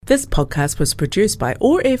This podcast was produced by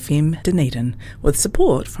OAR FM Dunedin with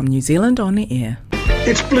support from New Zealand On the Air.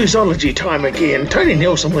 It's Bluesology time again. Tony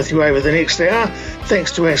Nelson with you over the next hour,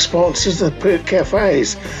 thanks to our sponsors, the Perk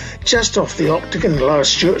Cafes, just off the Octagon, Lower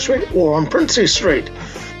Stewart Street or on Princess Street.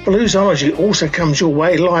 Bluesology also comes your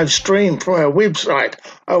way live stream from our website,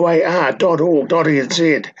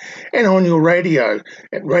 oar.org.nz, and on your radio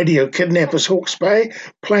at Radio Kidnappers Hawke's Bay,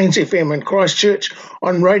 Plains FM in Christchurch,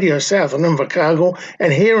 on Radio South in Invercargill,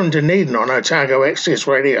 and here in Dunedin on Otago Access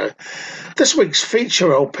Radio. This week's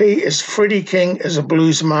feature LP is Freddy King is a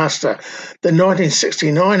Blues Master, the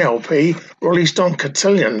 1969 LP released on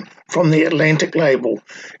Cotillion from the Atlantic label.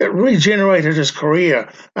 It regenerated his career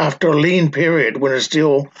after a lean period when his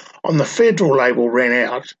deal on the Federal label ran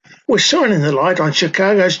out. We're shining the light on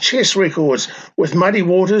Chicago's chess records with Muddy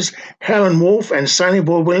Waters, Helen Wolf and Sonny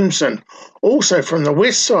Boy Williamson. Also from the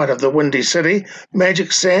west side of the Windy City,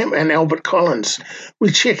 Magic Sam and Albert Collins.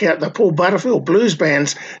 We check out the Paul Butterfield Blues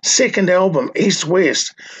Band's second album, East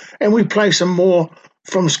West, and we play some more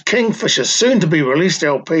from Kingfisher's soon-to-be-released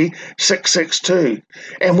LP, 662.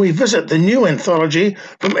 And we visit the new anthology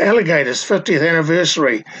from Alligator's 50th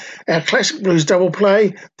anniversary. Our classic blues double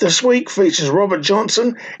play this week features Robert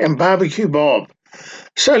Johnson and Barbecue Bob.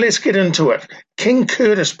 So let's get into it. King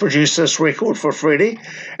Curtis produced this record for Freddy,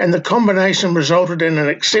 and the combination resulted in an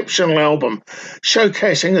exceptional album,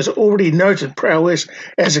 showcasing his already noted prowess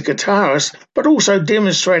as a guitarist, but also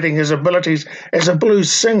demonstrating his abilities as a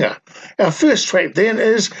blues singer. Our first track then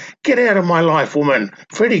is Get Out of My Life, Woman,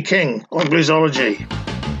 Freddy King on Bluesology.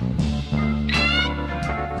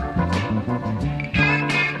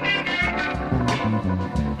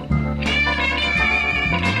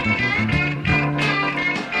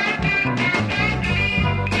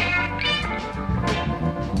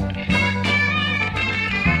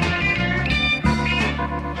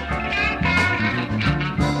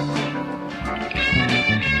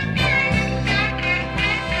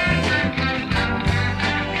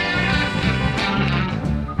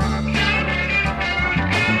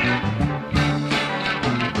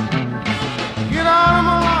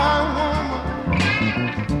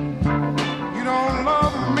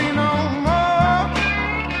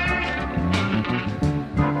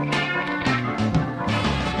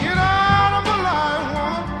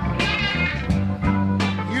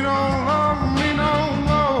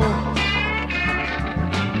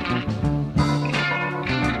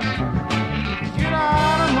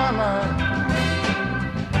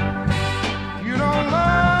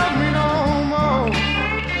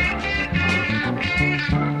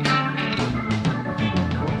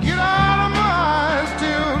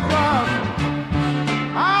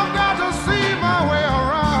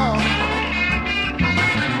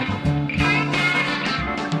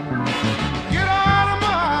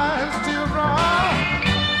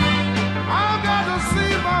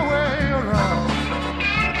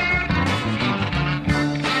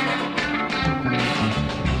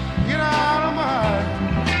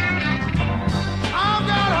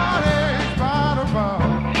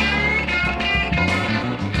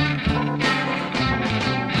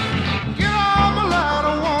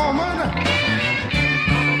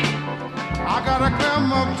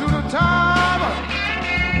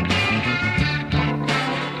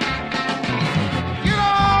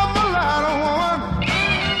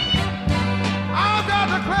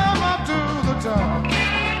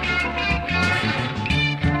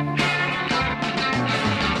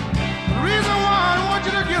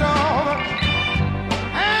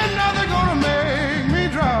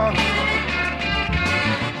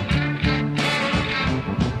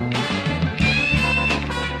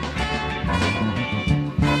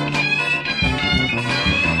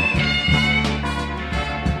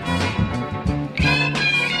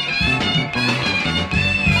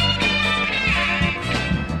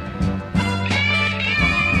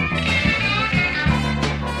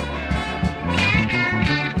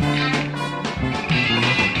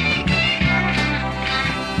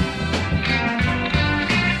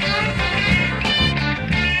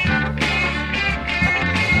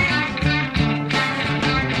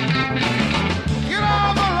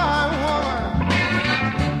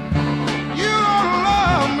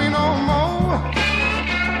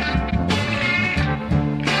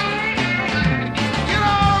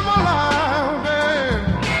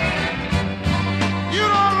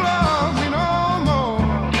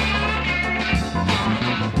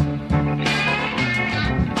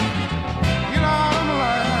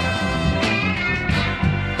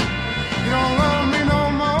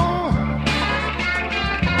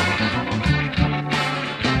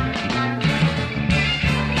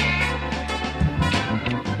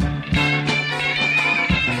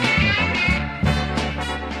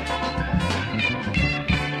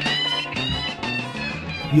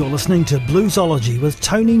 You're listening to Bluesology with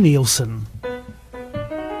Tony Nielsen.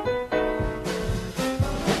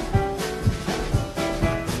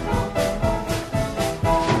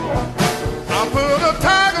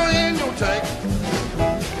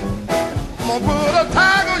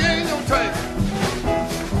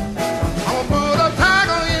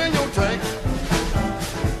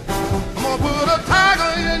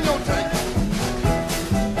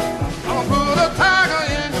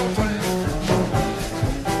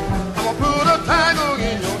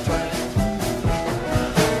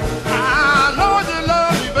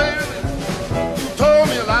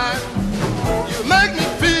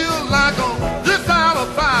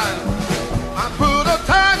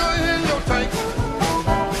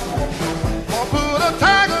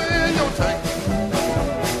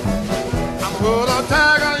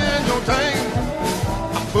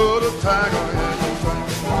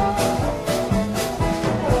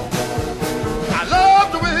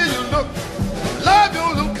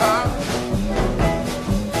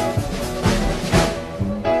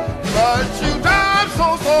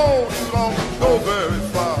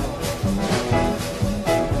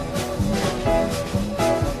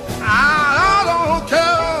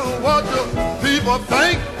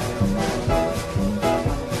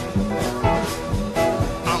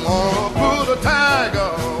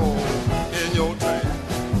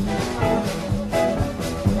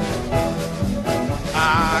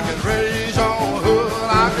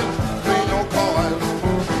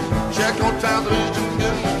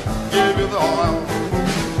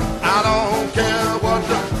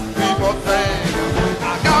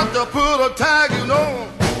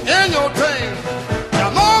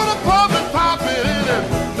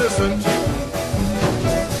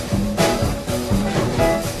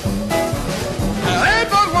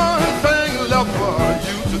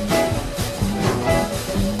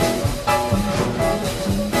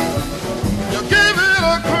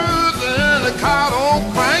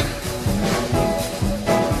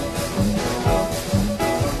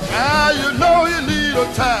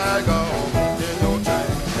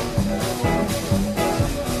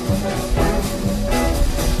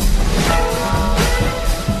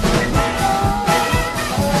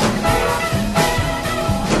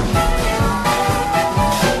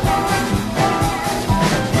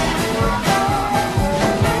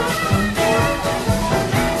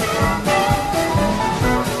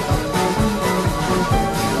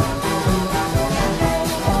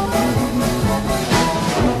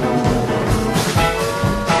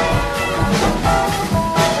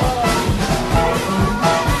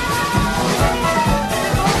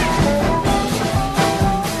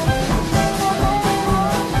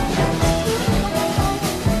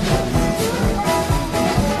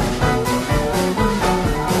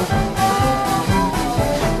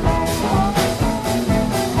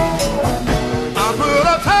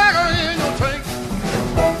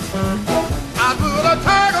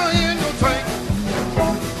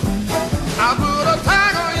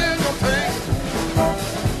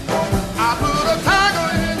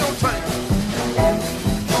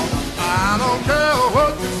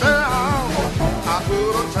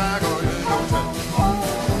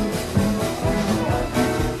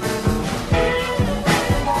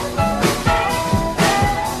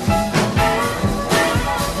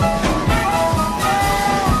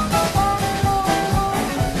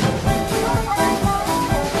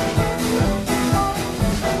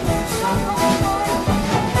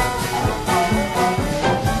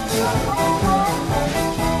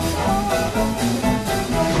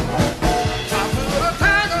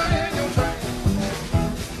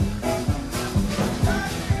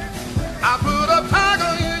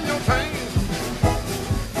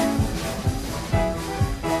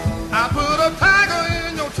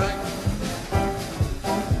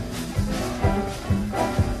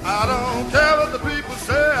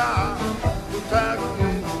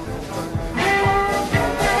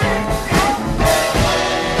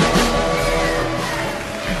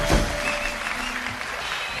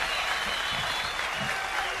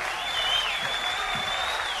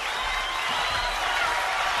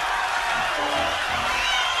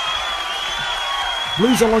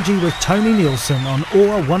 Bluesology with Tony Nielsen on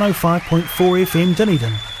OAR 105.4 FM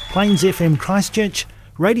Dunedin, Plains FM Christchurch,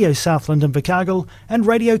 Radio Southland in Invercargill and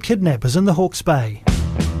Radio Kidnappers in the Hawke's Bay.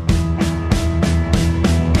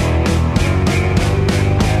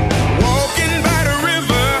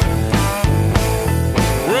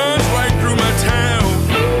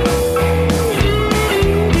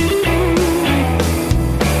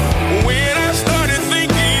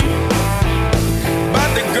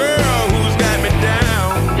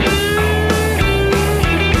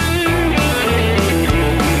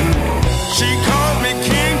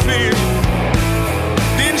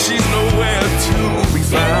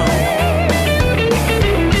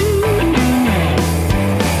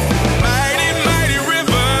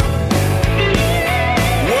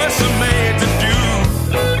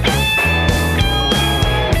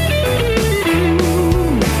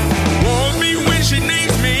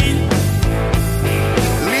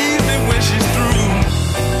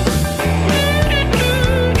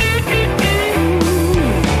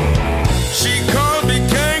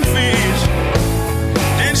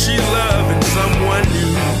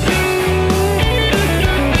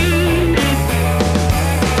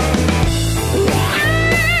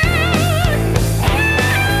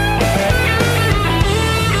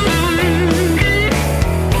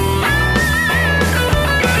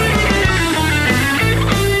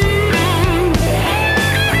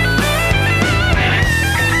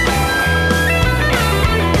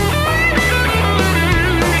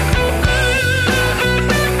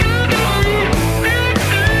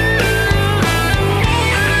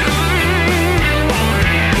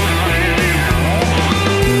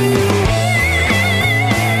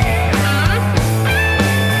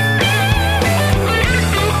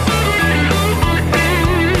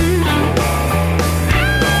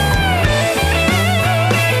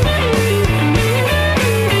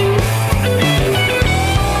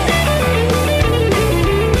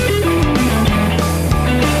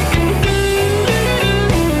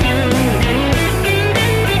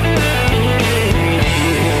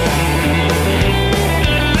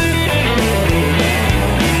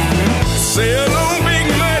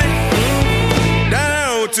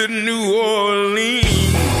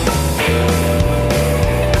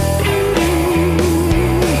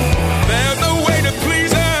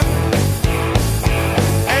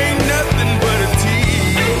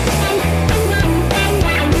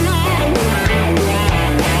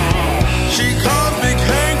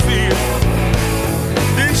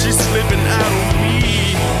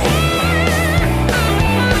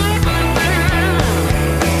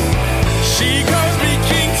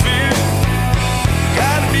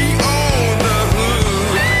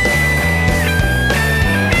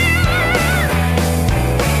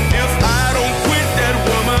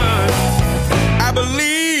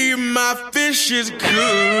 my fish is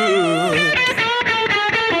good.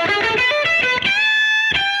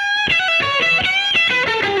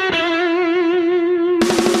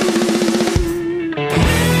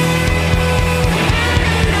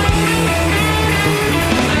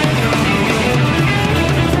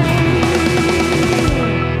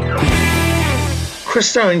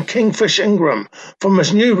 Christo and Kingfish Ingram from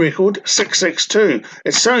his new record 662.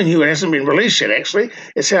 It's so new it hasn't been released yet actually.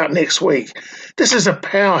 It's out next week. This is a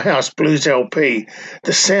powerhouse blues LP.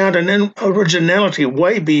 The sound and originality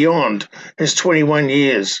way beyond his 21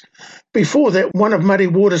 years. Before that, one of Muddy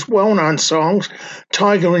Waters' well-known songs,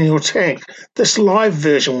 Tiger in Your Tank. This live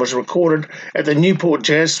version was recorded at the Newport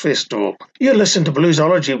Jazz Festival. You listen to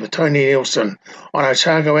Bluesology with Tony Nielsen on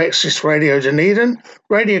Otago Access Radio Dunedin,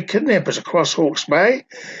 Radio Kidnappers across Hawke's Bay,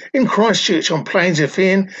 in Christchurch on Plains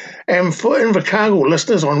FM, and for Invercargill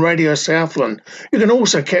listeners on Radio Southland. You can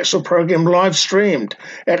also catch the program live streamed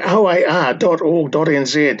at oar.org.nz.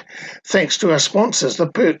 Thanks to our sponsors, the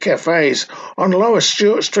Perk Cafes on Lower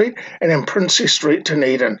Stewart Street and in Princess Street,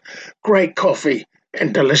 Dunedin. Great coffee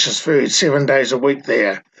and delicious food 7 days a week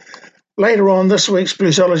there. Later on this week's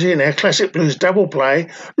Bluesology and our Classic Blues double play,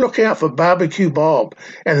 look out for Barbecue Bob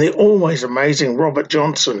and the always amazing Robert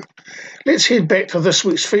Johnson. Let's head back to this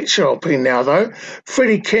week's feature LP now though.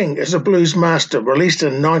 Freddy King is a blues master released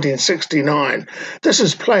in 1969. This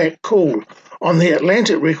is Play It Cool on the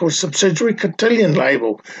Atlantic Records subsidiary Cotillion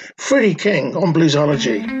label. Freddy King on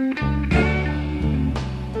Bluesology.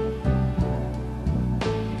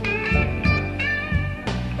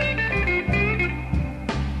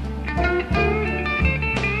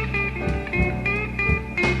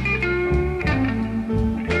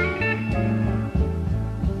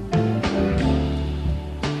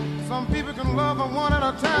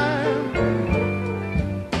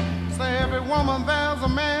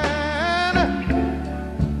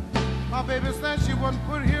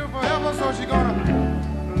 Put here forever, so she gonna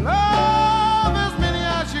love as many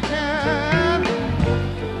as she can.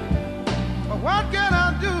 But what can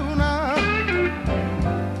I do now?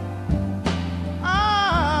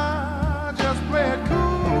 I just play it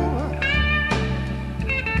cool.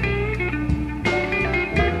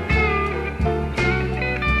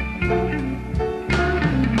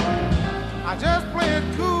 I just play it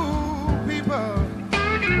cool, people.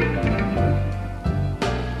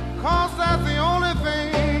 'Cause that's the only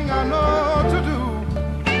thing I know to do.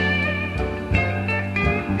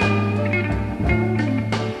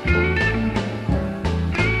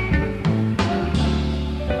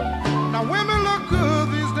 Now women look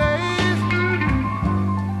good these days.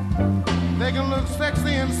 They can look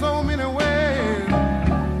sexy in so many ways.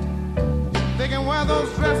 They can wear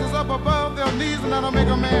those dresses up above their knees and that'll make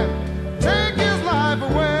a man take his life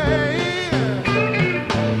away.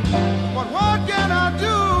 But what can I do?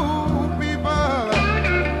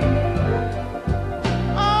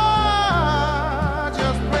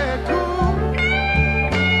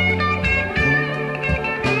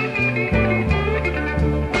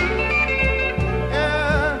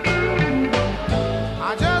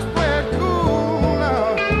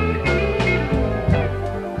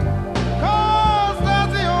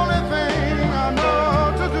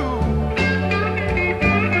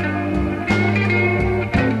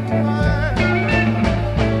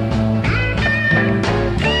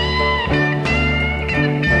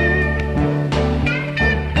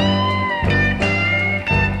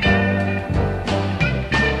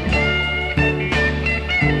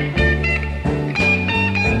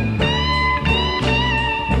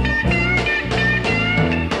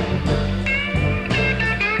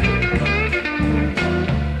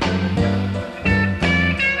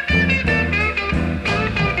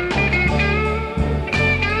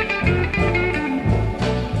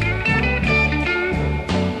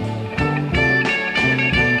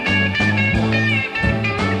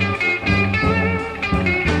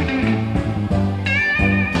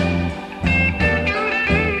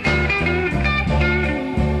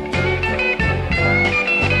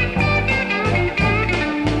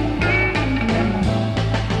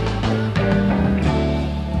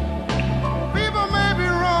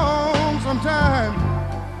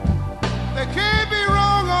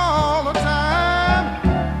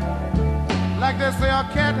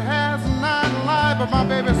 But my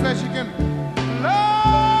baby says she can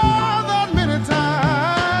love that many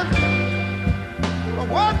times. But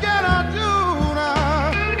what can I do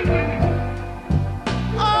now?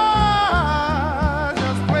 I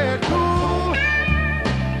just play it cool.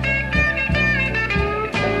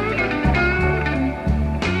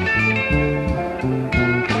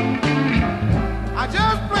 I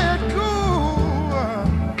just play it cool.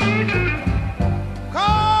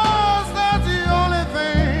 'Cause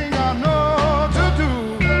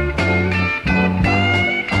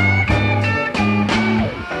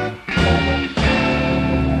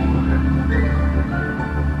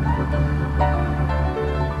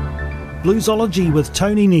Bluesology with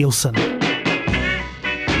Tony Nielsen.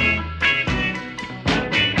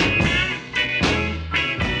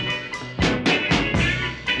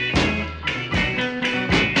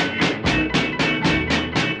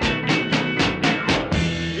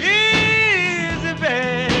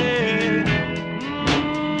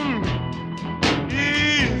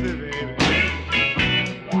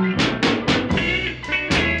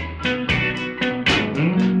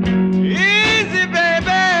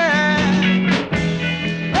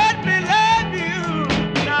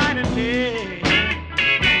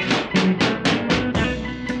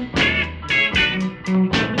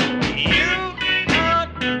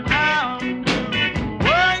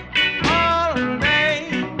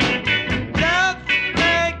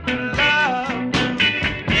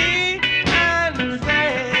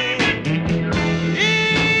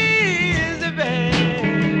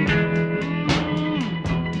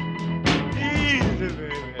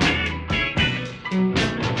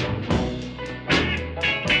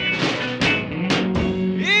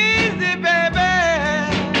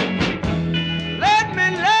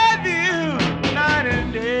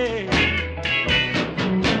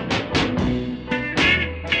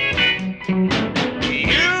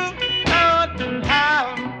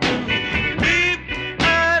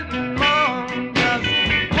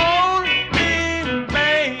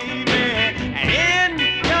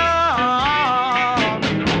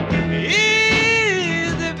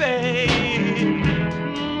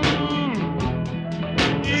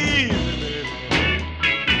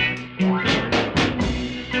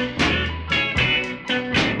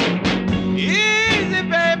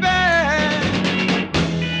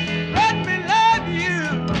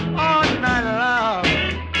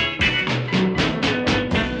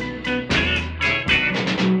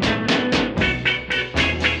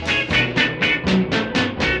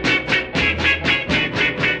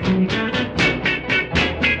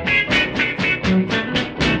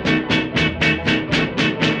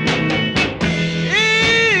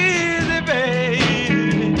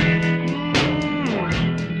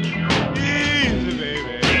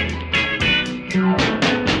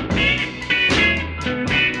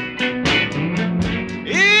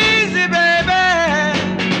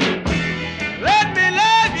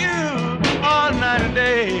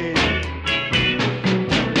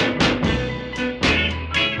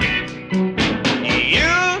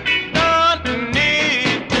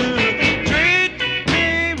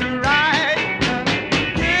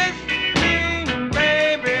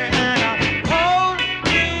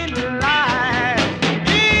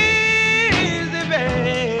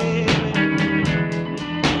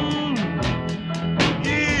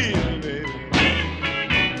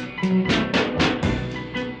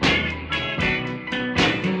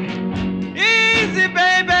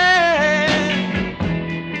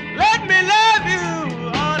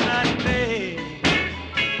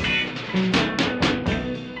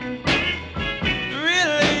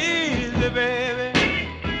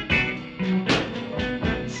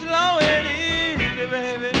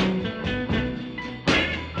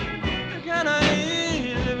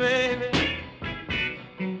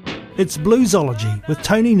 It's Bluesology with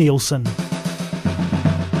Tony Nielsen.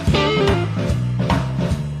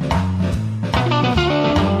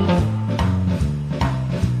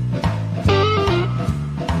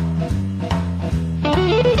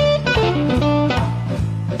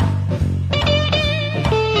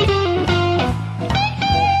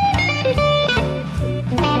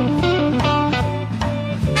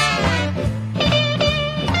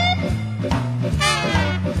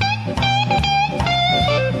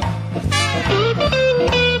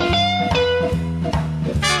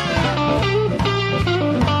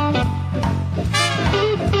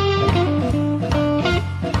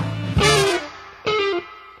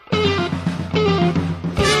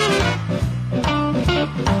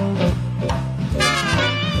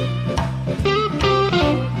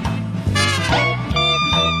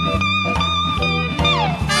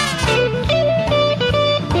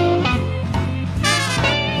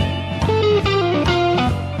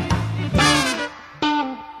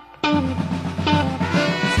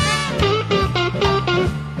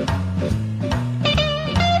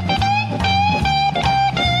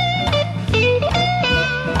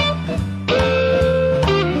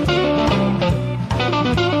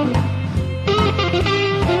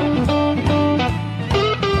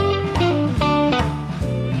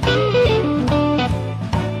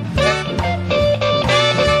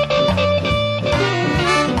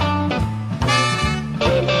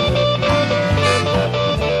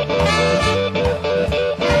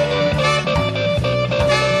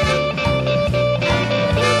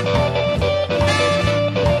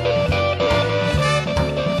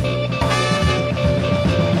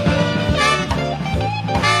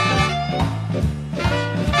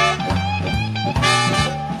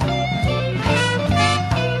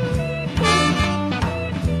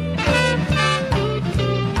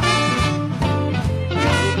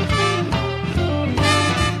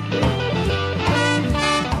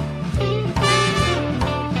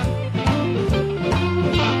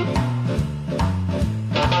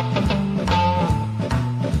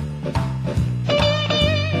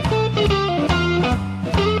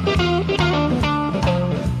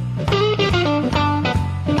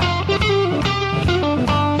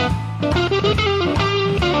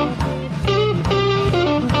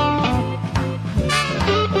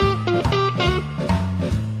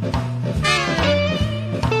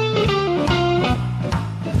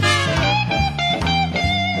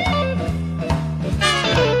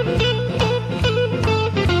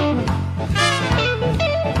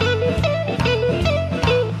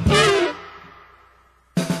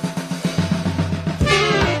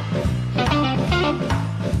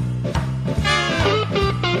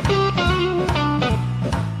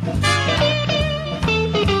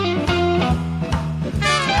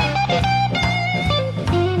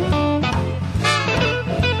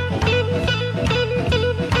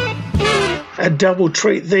 double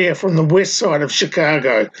treat there from the west side of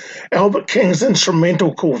Chicago. Albert King's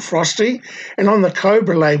instrumental called Frosty, and on the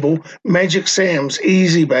Cobra label, Magic Sam's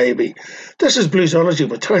Easy Baby. This is Bluesology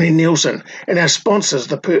with Tony Nielsen and our sponsors,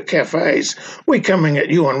 the Perk Cafes. We're coming at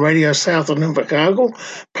you on Radio Southland in Invercargill,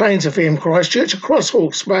 Plains FM Christchurch, across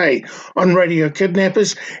Hawke's Bay on Radio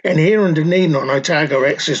Kidnappers, and here in Dunedin on Otago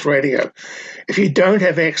Access Radio. If you don't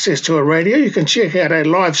have access to a radio, you can check out our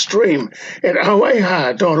live stream at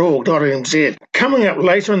oar.org.nz. Coming up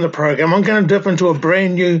later in the program, I'm going to dip into a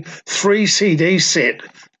brand new 3 CD set,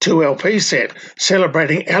 2 LP set,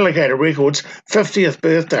 celebrating Alligator Records' 50th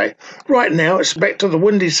birthday. Right now, it's back to the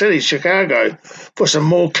Windy City, Chicago, for some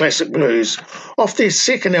more classic blues. Off their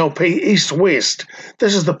second LP, East West,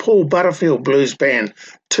 this is the Paul Butterfield Blues Band,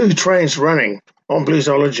 2 Trains Running on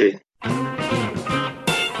Bluesology.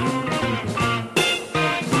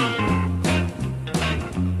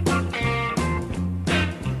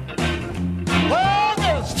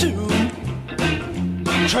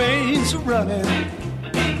 Trains are running,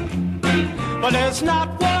 but there's not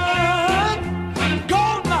one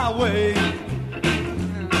going my way.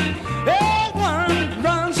 One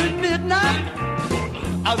runs at midnight,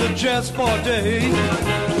 either just for a day,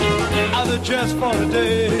 either just for a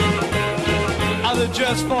day, either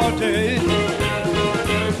just for a day.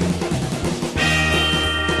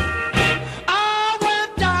 I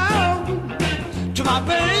went down to my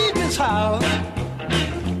baby's house,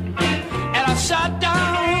 and I sat down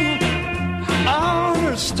on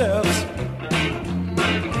her steps.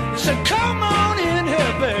 Said, come on in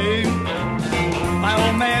here, babe. My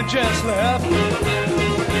old man just left.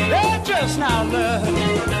 They just now left.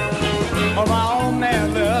 Oh, my old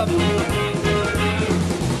man left.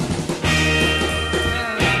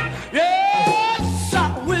 Yes,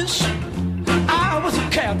 I wish I was a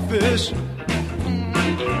catfish,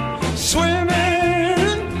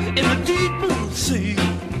 swimming in the deep blue sea.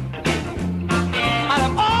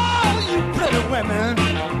 Women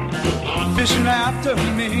fishing after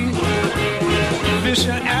me,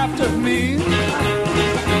 fishing after me,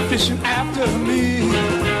 fishing after me.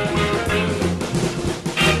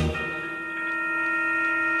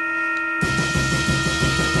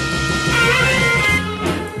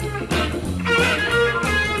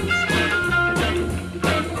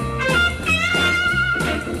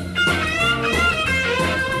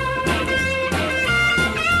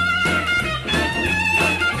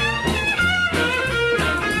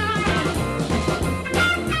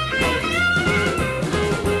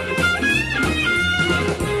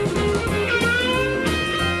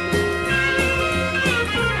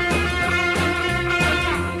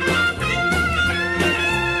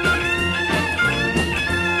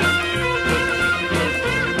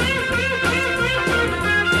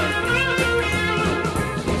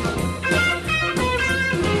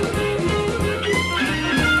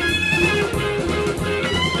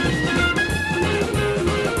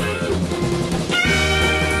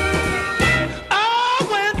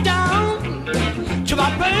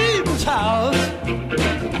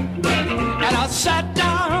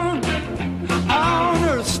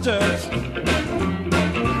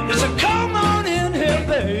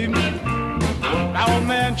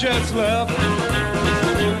 Just left,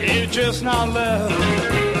 he just now left.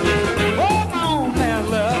 Oh, my old man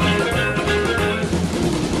left.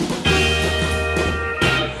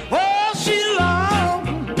 Well, she's long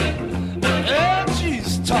and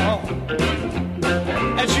she's tall,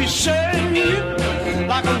 and she's shaped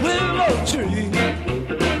like a willow tree.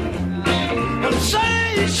 And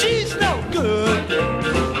say she's no good,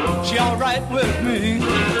 she all right with me.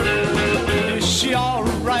 Is she all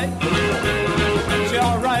right? She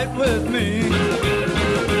all right with me.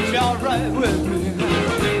 She all right with me.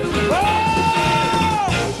 Oh,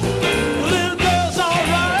 little girl's all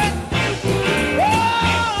right.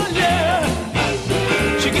 Oh, yeah.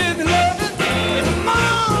 She give me loving in the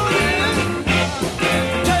morning.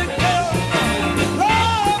 Take care of me,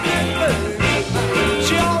 love me, baby.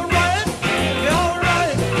 She all right. She all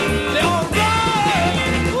right. She all right.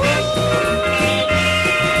 Ooh,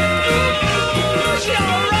 she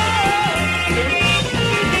all right.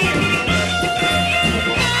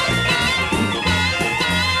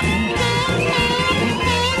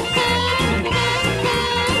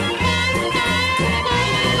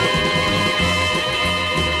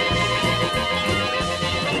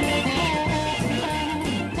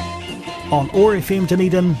 On OAR FM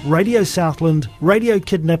Dunedin, Radio Southland, Radio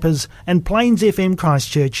Kidnappers and Plains FM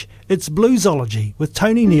Christchurch, it's Bluesology with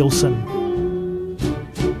Tony Nielsen.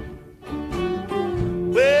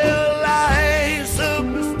 Well, I ain't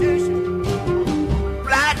superstitious.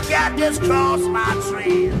 Black cat just crossed my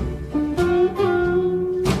trail.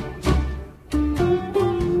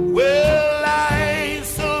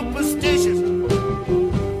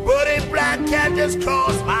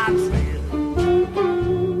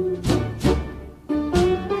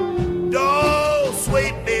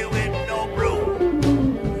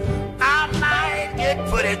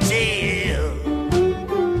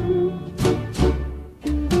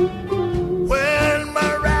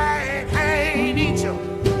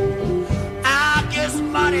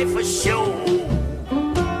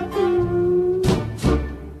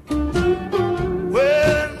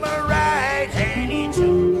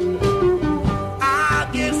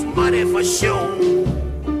 show.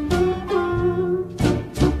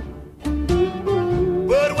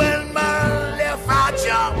 But when my left I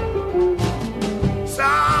jump,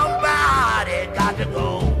 somebody got to go.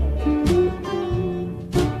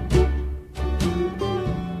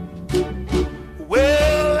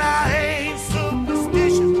 Well, I ain't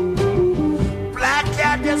superstitious. Black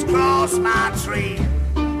cat just crossed my trail.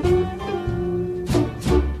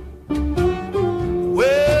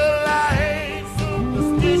 Well, I ain't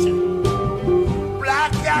superstitious.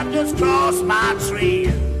 Black cat just crossed my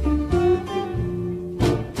trail.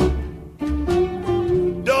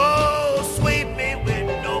 Don't sweep me with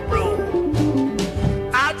no broom.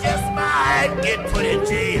 I just might get put in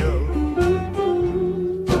jail.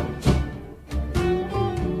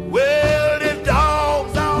 Well, the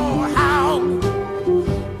dogs all howl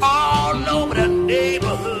all over the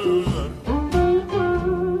neighborhood.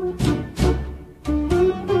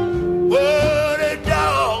 Well, the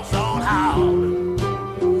dogs all howl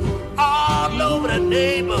all over the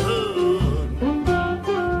neighborhood.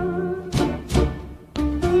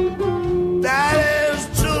 That is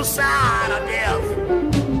true sign of death.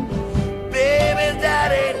 Baby, that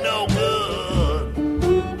ain't no good.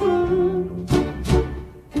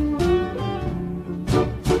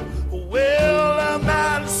 Well, I'm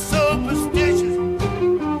not superstitious,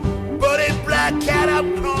 but a black cat up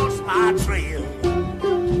crossed my trail.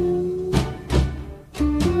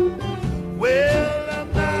 Well, I'm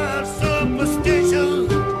not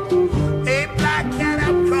superstitious, a black cat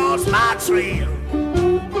up crossed my trail.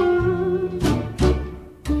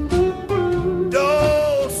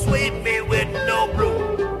 Don't sweep me with no broom.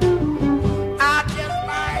 I just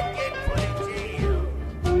might get put in jail.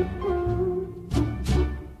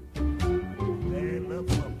 They look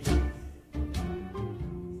for me.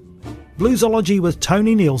 Bluesology with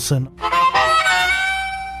Tony Nielsen.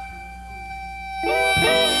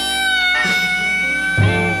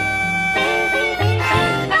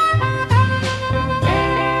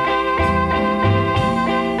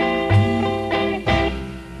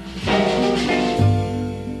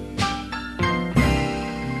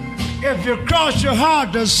 If you cross your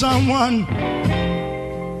heart to someone,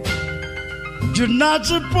 you're not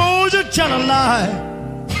supposed to tell a lie.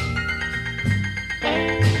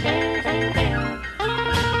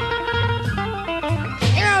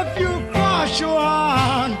 If you cross your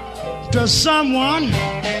heart to someone,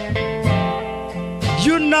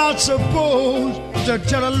 you're not supposed to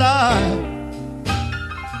tell a lie.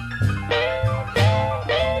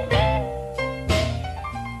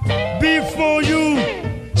 Before you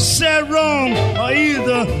say wrong or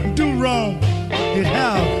either do wrong, it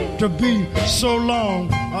have to be so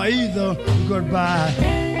long or either goodbye.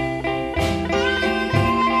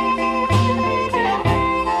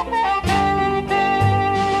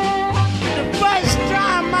 The first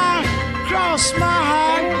time I crossed my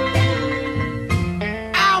heart,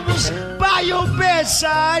 I was by your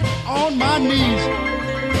bedside on my knees.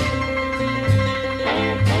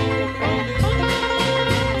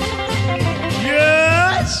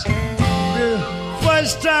 Yes, the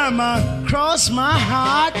first time I crossed my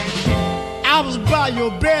heart, I was by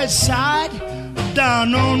your bedside,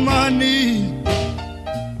 down on my knees.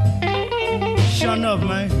 Sure enough,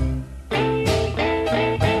 man.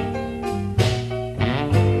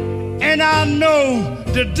 And I know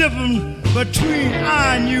the difference between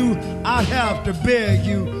I and you. I have to beg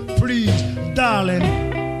you, please, darling,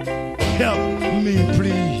 help me,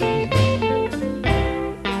 please.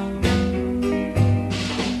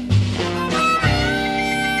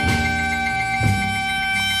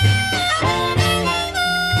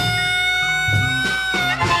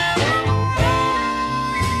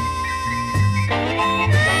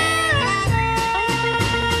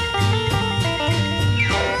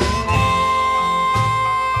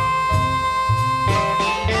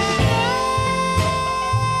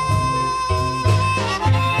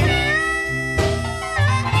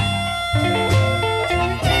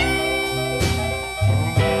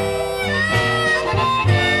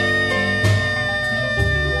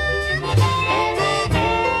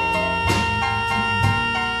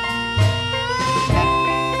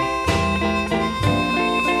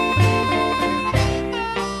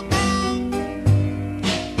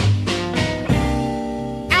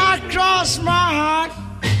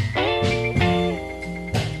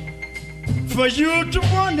 For you to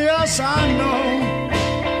one else I know.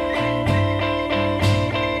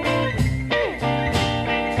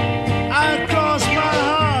 I cross my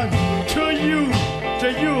heart to you,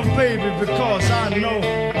 baby, because I know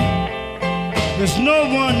there's no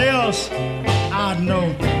one else I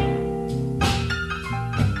know.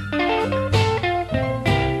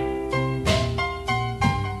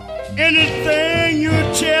 And it's anything you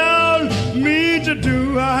tell me to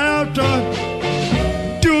do, I have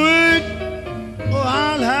to do it, or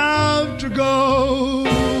I'll have to go.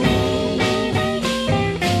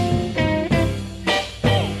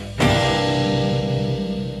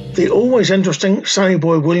 The always interesting Sonny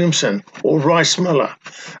Boy Williamson, or Rice Miller.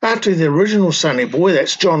 After the original Sonny Boy,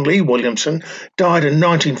 that's John Lee Williamson, died in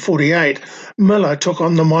 1948, Miller took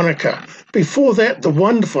on the moniker. Before that, the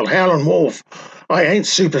wonderful Howlin' Wolf, I Ain't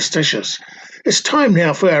Superstitious. It's time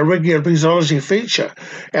now for our regular Bluesology feature,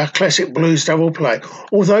 our classic blues double play.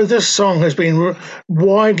 Although this song has been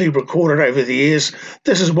widely recorded over the years,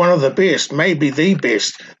 this is one of the best, maybe the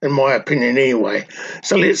best, in my opinion anyway.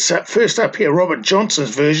 So let's first up hear Robert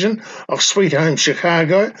Johnson's version of Sweet Home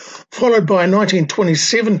Chicago, followed by a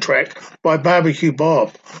 1927 track by Barbecue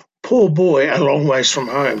Bob, Poor Boy a Long Ways From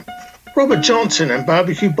Home. Robert Johnson and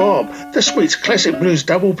Barbecue Bob, this week's classic blues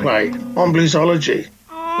double play on Bluesology.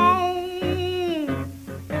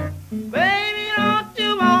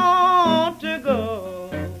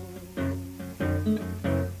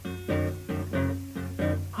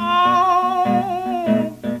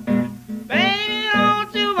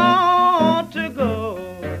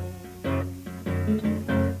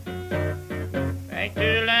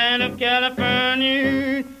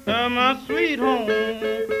 California, my sweet home,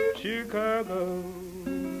 Chicago.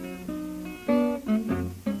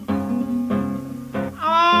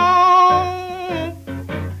 Oh,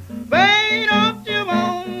 baby, don't you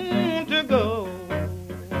want to go?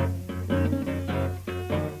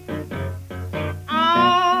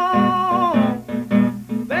 Oh,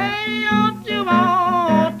 baby, don't you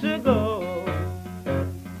want to go?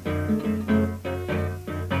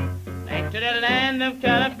 Back to the land of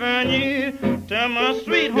California, to my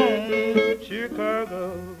sweet home,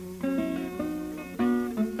 Chicago.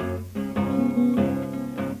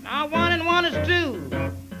 Now 1 and 1 is 2,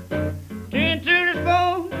 2 and 2 is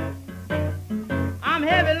 4. I'm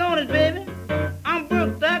heavy loaded, baby. I'm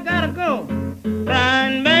booked, I gotta go.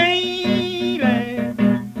 Crying, baby,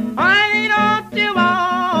 I don't you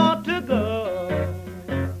want to go?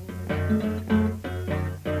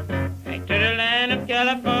 Back to the land of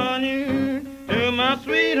California, to my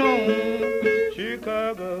sweet home,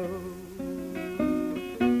 Chicago.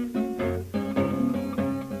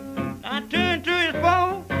 Now 2 and 2 is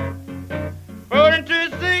 4, 4 and 2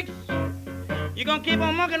 is 6. You gonna keep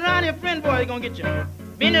on mucking around your friend, boy, you gonna get your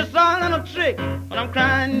business all on a trick. But I'm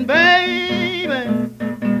crying, baby,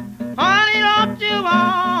 honey, don't you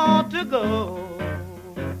want to go?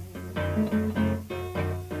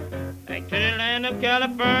 Back to the land of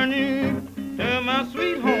California, to my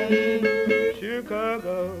sweet home,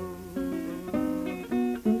 Chicago.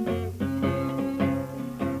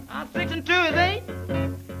 6 and 2 is 8,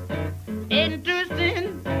 8 and 2 is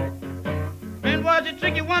 10. Friend boy, she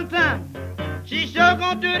trick you one time, she sure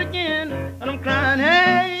gonna do it again. And I'm crying,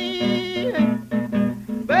 hey,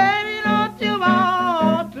 baby, don't you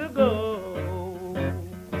want to go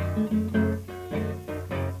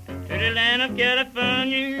to the land of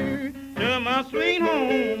California, to my sweet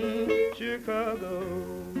home, Chicago?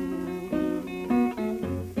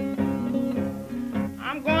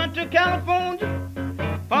 I'm going to California,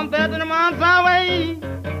 from there to the Mount Highway.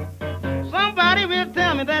 Somebody will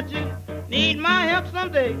tell me that you need my help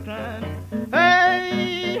someday. Crying,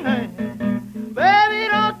 hey, hey, baby,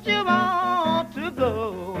 don't you want to go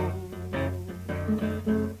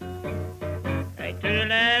back to the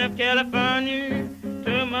land of California,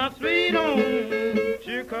 to my sweet home,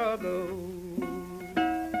 Chicago?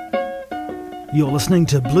 You're listening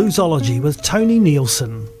to Bluesology with Tony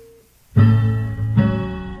Nielsen.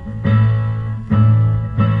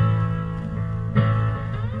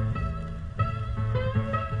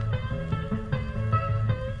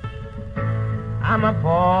 I'm a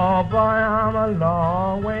poor boy, I'm a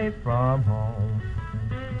long way from home.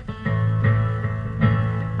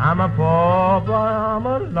 I'm a poor boy, I'm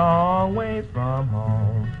a long way from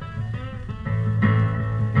home.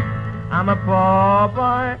 I'm a poor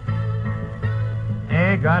boy,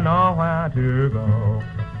 ain't got nowhere to go.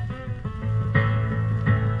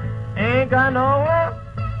 Ain't got nowhere,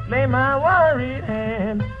 lay my worried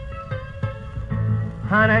hand.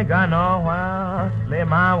 Honey, got nowhere, lay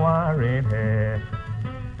my worried head.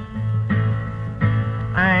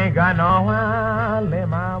 I ain't got nowhere, lay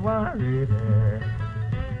my worried head.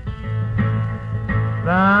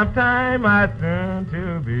 Sometime I soon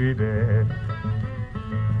to be dead.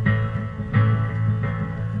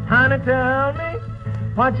 Honey, tell me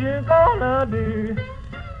what you gonna do.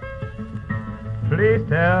 Please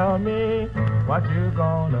tell me what you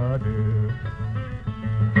gonna do.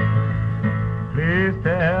 Please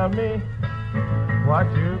tell me what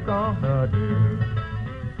you gonna do?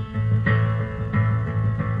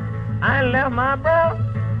 I left my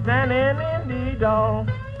brown standing in the door.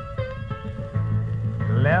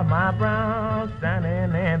 Left my brown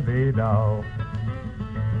standing in the door.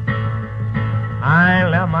 I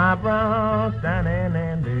left my brown standing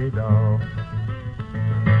in the door.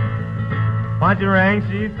 Once you rang,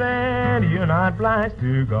 she said, you're not obliged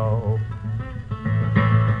to go.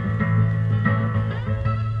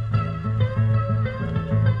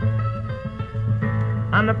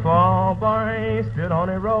 And the poor boy stood on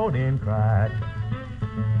the road and cried.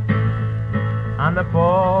 And the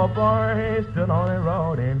poor boy stood on the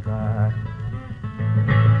road and cried.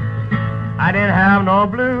 I didn't have no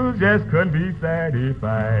blues, just couldn't be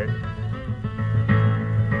satisfied.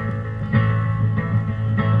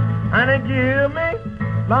 And they give me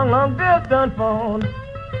long, long distance phone.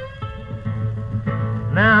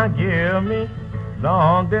 Now give me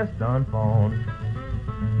long distance phone.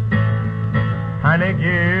 And they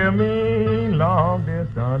give me long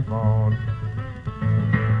distance phone.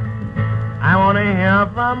 I want to hear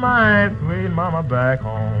from my sweet mama back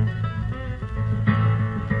home.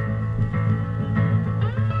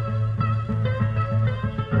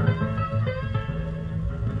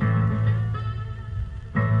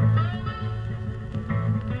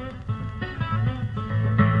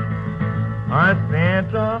 Our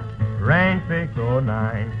Central rang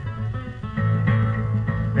 609.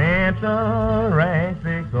 Central rang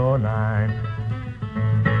 609.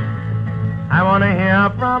 I want to hear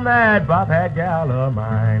from that bobhead gal of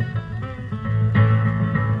mine.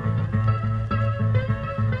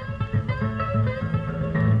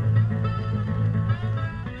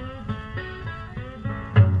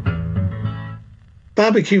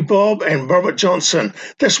 Barbecue Bob and Robert Johnson,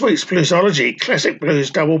 this week's Bluesology Classic Blues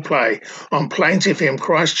double play on Plains FM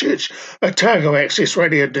Christchurch, Otago Access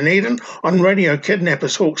Radio Dunedin, on Radio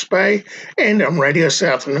Kidnappers Hawke's Bay, and on Radio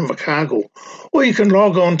Southland Invercargill. Or you can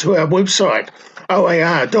log on to our website,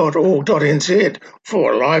 oar.org.nz,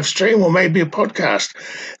 for a live stream or maybe a podcast.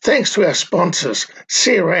 Thanks to our sponsors,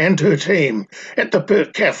 Sarah and her team, at the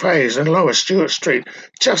Burke Cafes in Lower Stewart Street,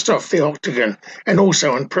 just off the Octagon, and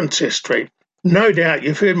also on Princess Street. No doubt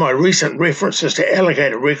you've heard my recent references to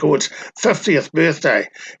Alligator Records' 50th birthday.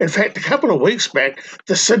 In fact, a couple of weeks back,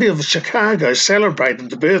 the city of Chicago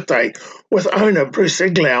celebrated the birthday with owner Bruce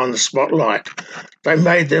Iglau in the spotlight. They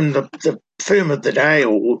made them the firm of the day,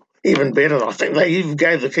 or even better, I think they even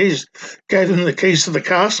gave them the keys to the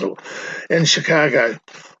castle in Chicago.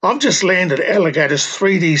 I've just landed Alligator's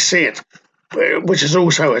 3D set, which is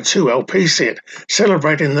also a 2 LP set,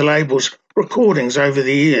 celebrating the label's recordings over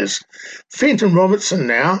the years. Fenton Robertson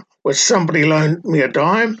now, with Somebody Loaned Me a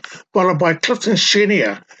Dime, followed by Clifton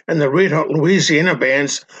Chenier and the Red Hot Louisiana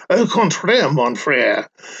band's Au Contraire, Mon Frere.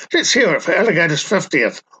 Let's hear it for Alligator's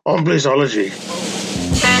 50th on Bluesology.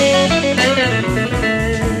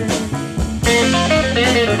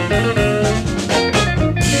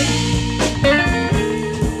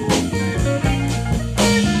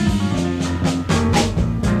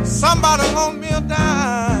 Somebody loaned me a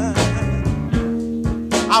dime.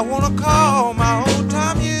 I wanna call my old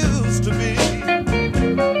time used to be.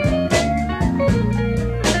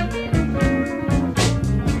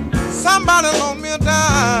 Somebody loaned me a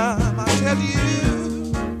dime. I tell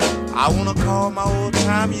you, I wanna call my old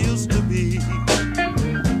time used to be.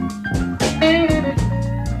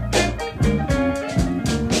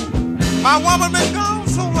 My woman been gone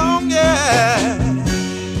so long, yeah,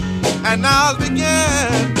 and now it's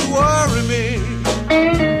began to worry me.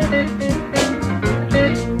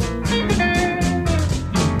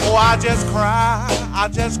 Oh, I just cry.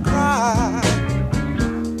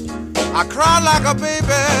 I cry like a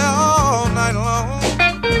baby all night long.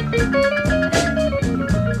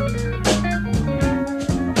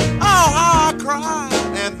 Oh, how I cry,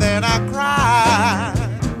 and then I cry.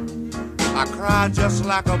 I cry just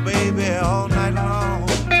like a baby all night long.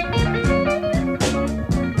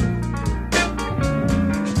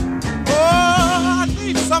 Oh, I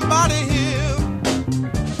need somebody here.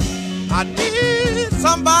 I need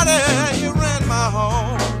somebody here in my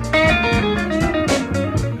home.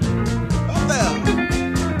 Oh, there.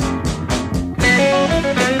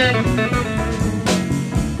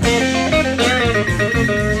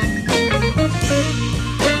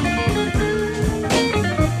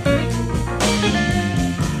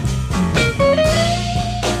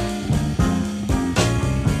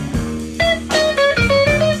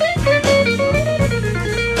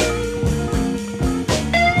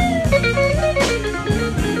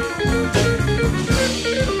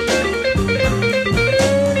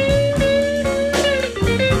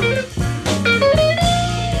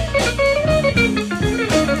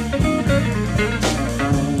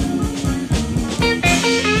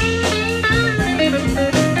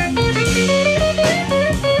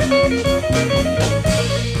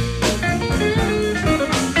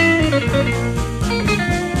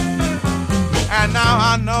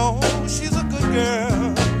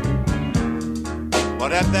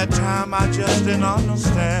 at that time I just didn't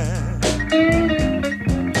understand.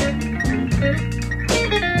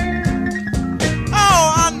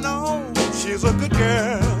 Oh, I know she's a good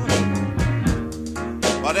girl,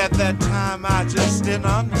 but at that time I just didn't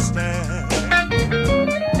understand.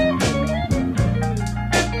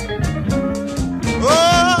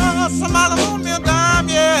 Oh, somebody loan me a dime,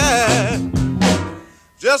 yeah,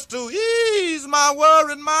 just to ease my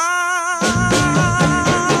worried mind.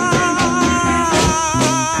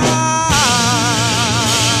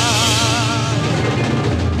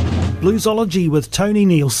 Bluesology with Tony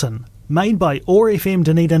Nielsen, made by OAR FM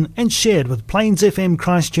Dunedin and shared with Plains FM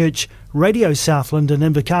Christchurch, Radio Southland in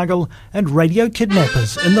Invercargill and Radio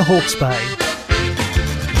Kidnappers in the Hawke's Bay.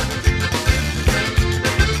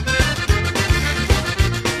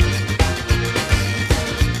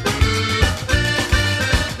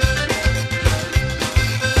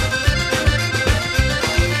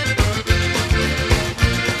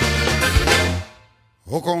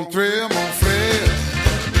 Au contraire, mon frère,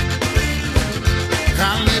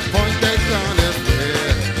 kindly point that gun at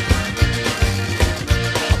there.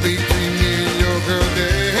 Between me and your girl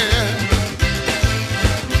there,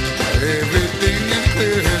 everything is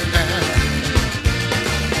clear now.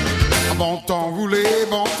 Bon temps roulé,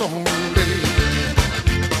 bon temps roulé.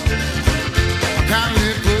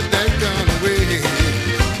 Kindly put that gun away.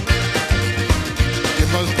 You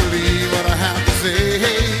must believe what I have to say.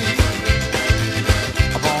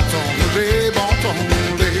 Bon temps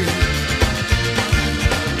roulé.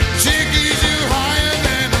 She keeps you higher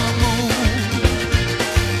than the moon,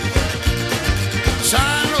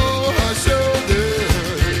 shine over her shoulder,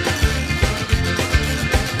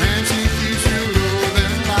 and she keeps you lower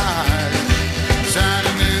than light,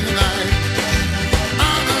 shining in the night.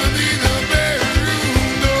 Underneath the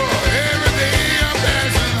bedroom door, every day I'm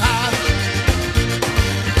passing high.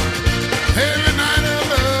 Every night her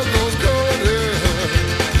love goes colder.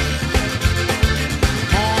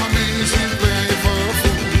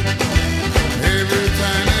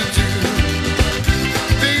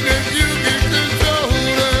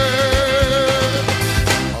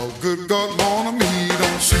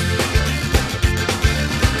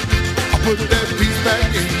 Put that piece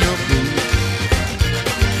back in your boot.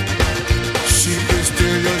 She can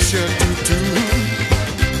steal your shirt too.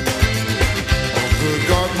 Oh, good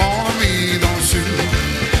God, more me, don't shoot.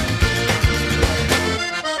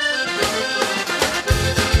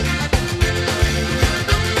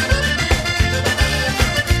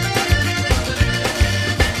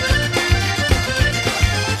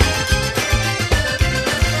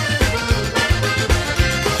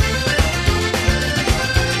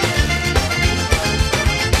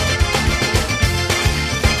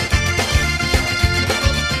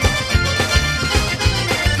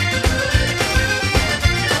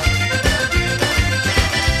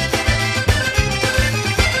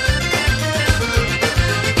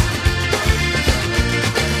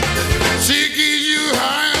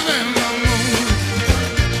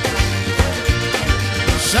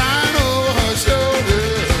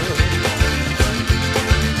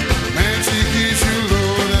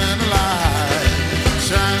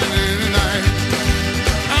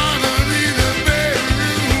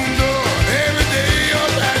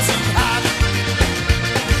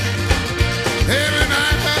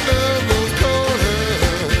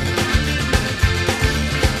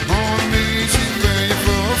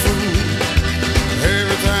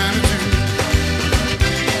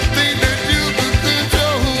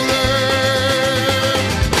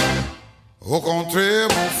 Au contraire,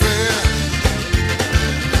 mon frère,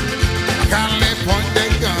 kindly point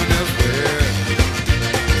that gun elsewhere.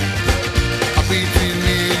 Between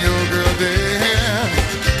me and your girl there,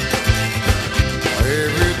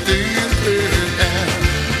 everything is clear now.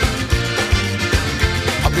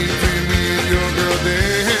 Between me and your girl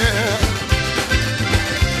there,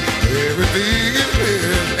 everything is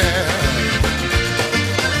clear now.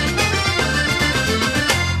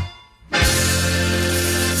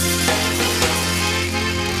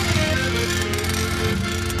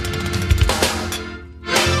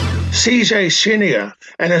 CJ Senior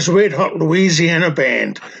and his Red Hot Louisiana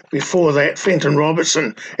Band. Before that, Fenton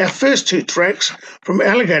Robertson. Our first two tracks from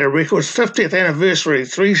Alligator Records' 50th Anniversary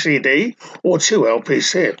 3CD or 2LP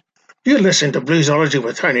set. You're listening to Bluesology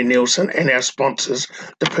with Tony Nielsen and our sponsors,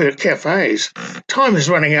 the Perk Cafes. Time is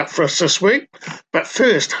running out for us this week, but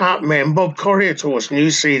first, Heartman Bob Corriator's new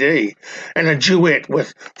CD and a duet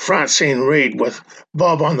with Francine Reid with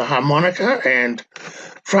Bob on the harmonica and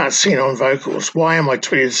Francine on vocals. Why Am I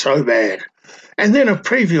Treated So Bad? And then a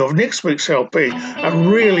preview of next week's LP, a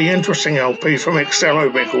really interesting LP from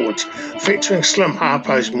Excello Records, featuring Slim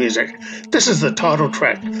Harpo's music. This is the title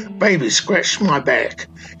track, Baby Scratch My Back.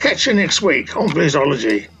 Catch you next week on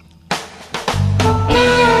Bluesology.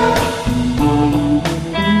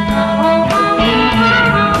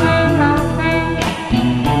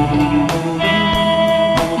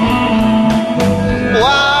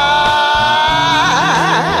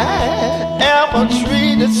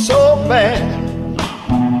 So bad.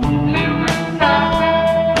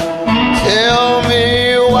 Tell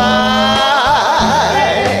me why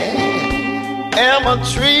am I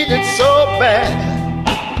treated so bad?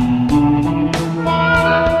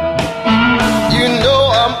 You know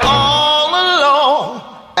I'm all alone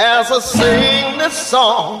as I sing this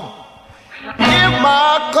song. Hear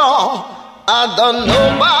my call, I done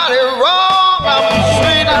nobody wrong. I'm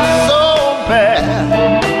treated so bad.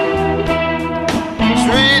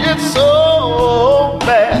 Treated so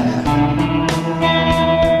bad.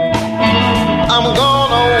 I'm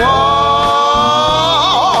gonna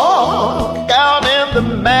walk out in the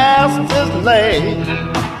master's lane.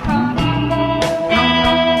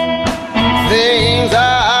 Things I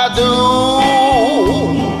do,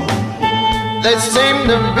 they seem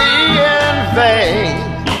to be in vain.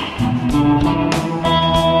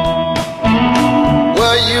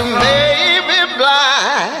 Well, you may be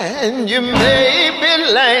blind, you may be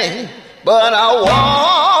lame, but I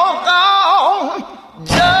walk on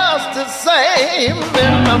just the same.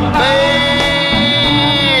 And my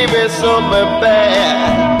baby so bad,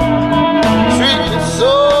 treat me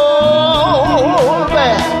so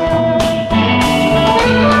bad.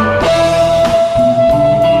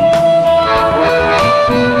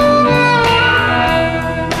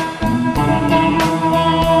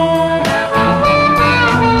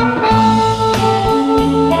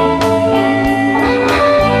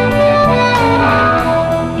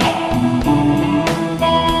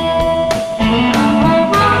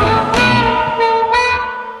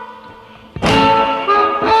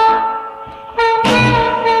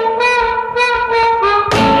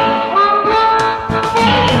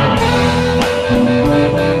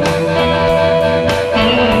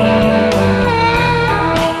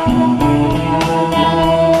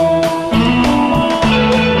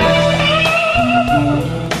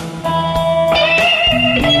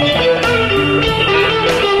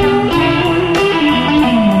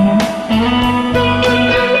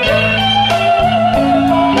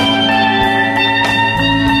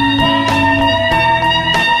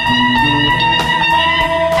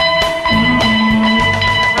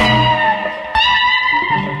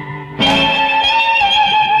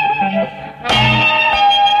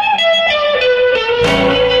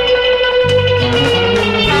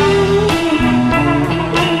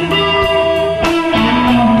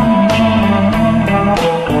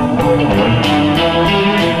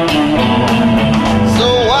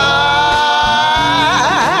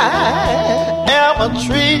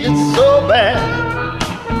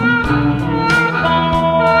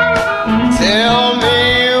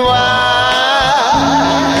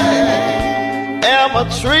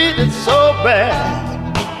 Treated so bad.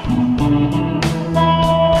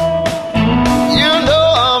 You know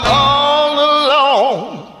I'm all alone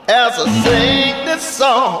as I sing this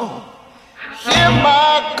song. Hear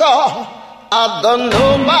my call, I done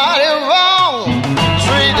nobody wrong.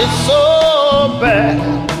 Treated so bad.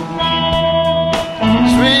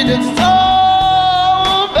 Treated so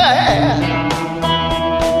bad.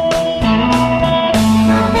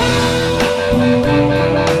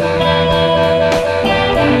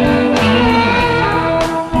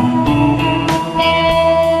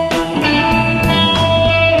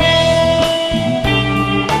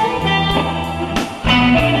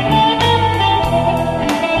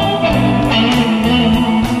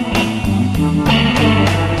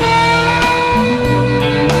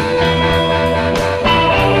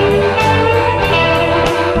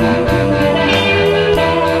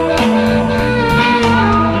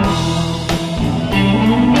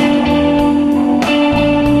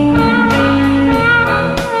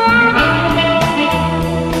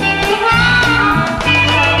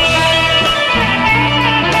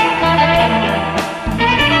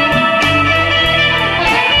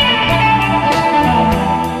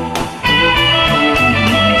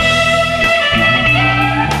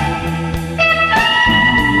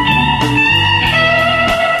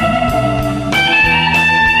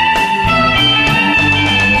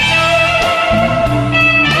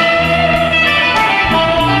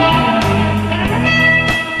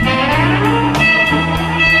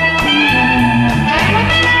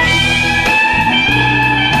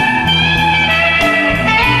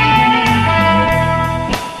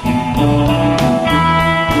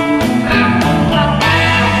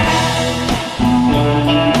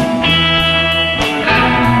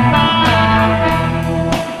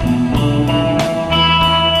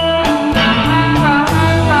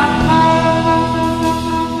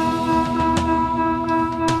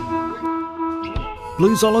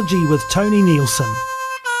 Bluesology with Tony Nielsen.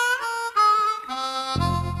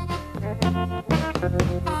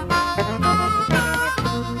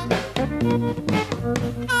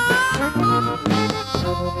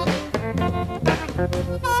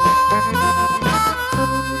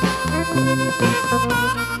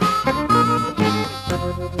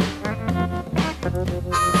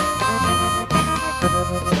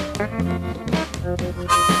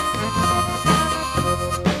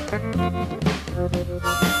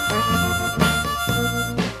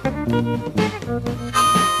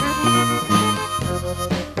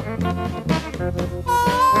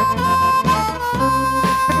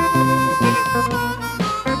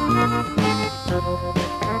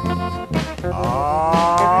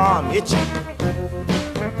 I'm itching,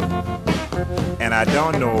 and I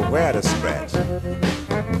don't know where to scratch.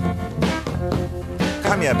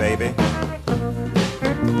 Come here, baby.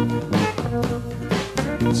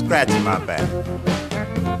 Scratch my back.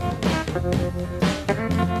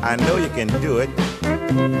 I know you can do it.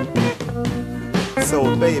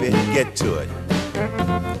 So, baby, get to it.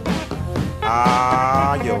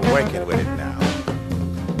 You're working with it now.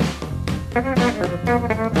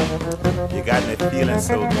 You got me feeling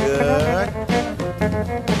so good.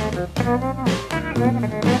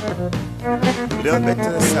 A little bit to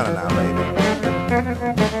the center now, baby.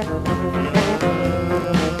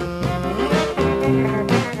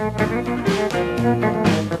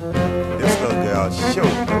 This little girl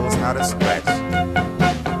sure knows how to scratch.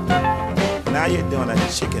 Now you're doing a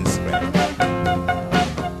chicken scratch.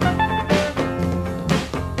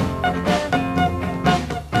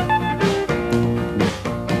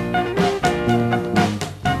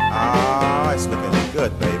 It's looking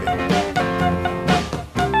good, baby.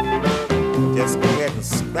 Just go ahead and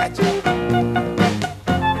scratch it.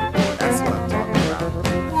 That's what I'm talking about.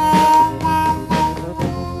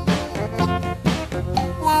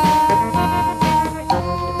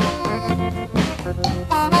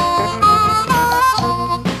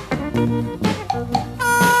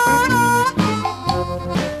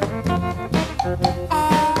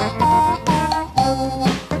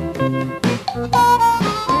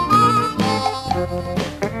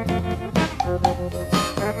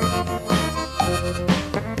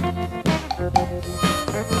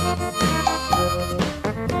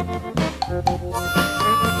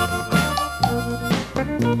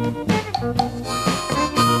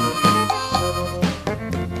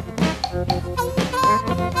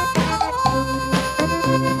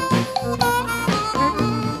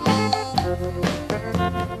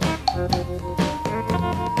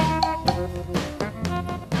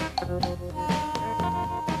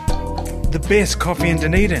 The best coffee in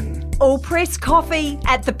Dunedin. All press coffee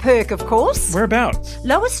at the Perk, of course. Whereabouts?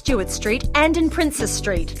 Lower Stewart Street and in Princess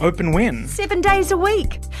Street. Open when? 7 days a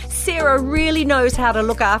week. Sarah really knows how to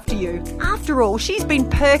look after you. After all, she's been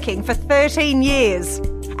perking for 13 years.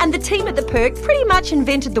 And the team at the Perk pretty much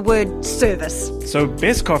invented the word service. So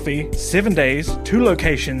best coffee, 7 days, 2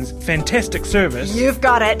 locations, fantastic service. You've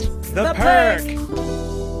got it. The Perk.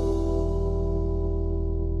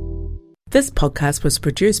 This podcast was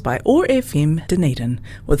produced by OAR FM Dunedin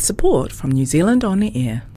with support from New Zealand On the Air.